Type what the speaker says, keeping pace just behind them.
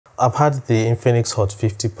I've had the Infinix Hot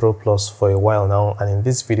 50 Pro Plus for a while now, and in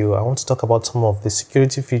this video I want to talk about some of the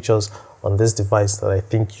security features on this device that I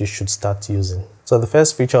think you should start using. So the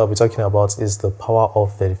first feature I'll be talking about is the power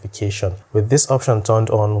off verification. With this option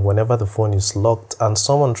turned on, whenever the phone is locked and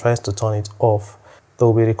someone tries to turn it off,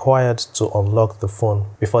 they'll be required to unlock the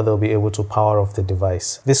phone before they'll be able to power off the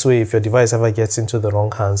device. This way, if your device ever gets into the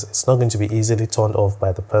wrong hands, it's not going to be easily turned off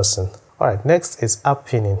by the person. Alright, next is app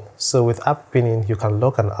pinning. So with app pinning, you can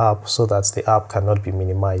lock an app so that the app cannot be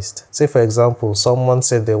minimized. Say for example, someone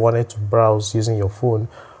said they wanted to browse using your phone.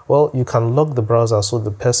 Well, you can lock the browser so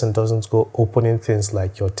the person doesn't go opening things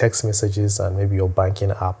like your text messages and maybe your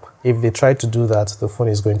banking app. If they try to do that, the phone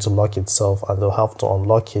is going to lock itself and they'll have to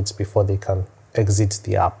unlock it before they can exit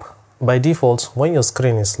the app. By default, when your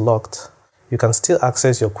screen is locked, you can still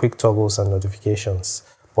access your quick toggles and notifications.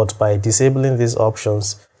 But by disabling these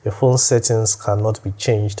options, your phone settings cannot be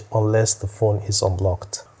changed unless the phone is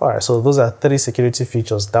unlocked. Alright, so those are 3 security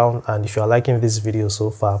features down, and if you are liking this video so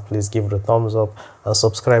far, please give it a thumbs up and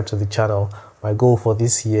subscribe to the channel. My goal for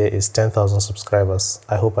this year is 10,000 subscribers.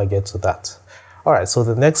 I hope I get to that. Alright, so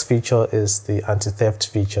the next feature is the anti-theft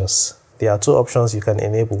features. There are 2 options you can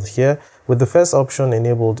enable here. With the first option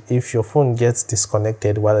enabled, if your phone gets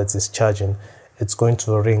disconnected while it is charging, it's going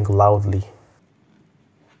to ring loudly.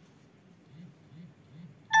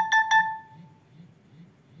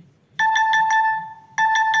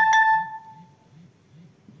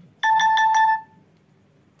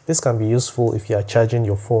 This can be useful if you are charging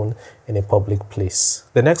your phone in a public place.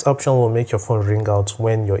 The next option will make your phone ring out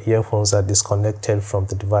when your earphones are disconnected from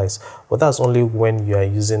the device, but that's only when you are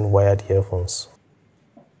using wired earphones.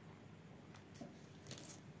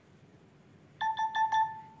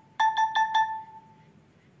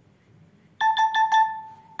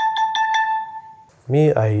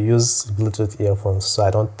 Me, I use Bluetooth earphones, so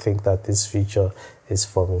I don't think that this feature is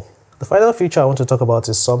for me. The final feature I want to talk about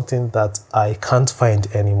is something that I can't find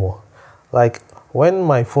anymore. Like when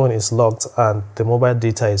my phone is locked and the mobile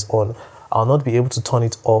data is on, I'll not be able to turn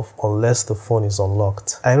it off unless the phone is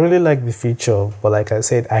unlocked. I really like the feature, but like I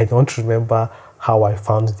said, I don't remember how I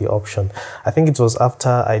found the option. I think it was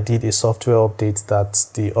after I did a software update that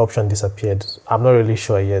the option disappeared. I'm not really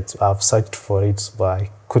sure yet. I've searched for it, but I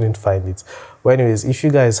couldn't find it. But anyways, if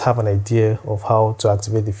you guys have an idea of how to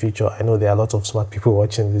activate the feature, I know there are a lot of smart people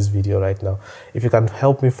watching this video right now. If you can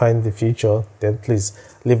help me find the feature, then please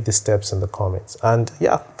leave the steps in the comments. And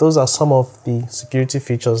yeah, those are some of the security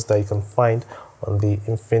features that you can find on the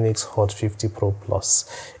Infinix Hot 50 Pro Plus.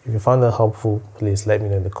 If you found it helpful, please let me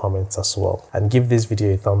know in the comments as well. And give this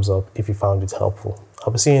video a thumbs up if you found it helpful.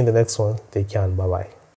 I'll be seeing you in the next one. Take care and bye-bye.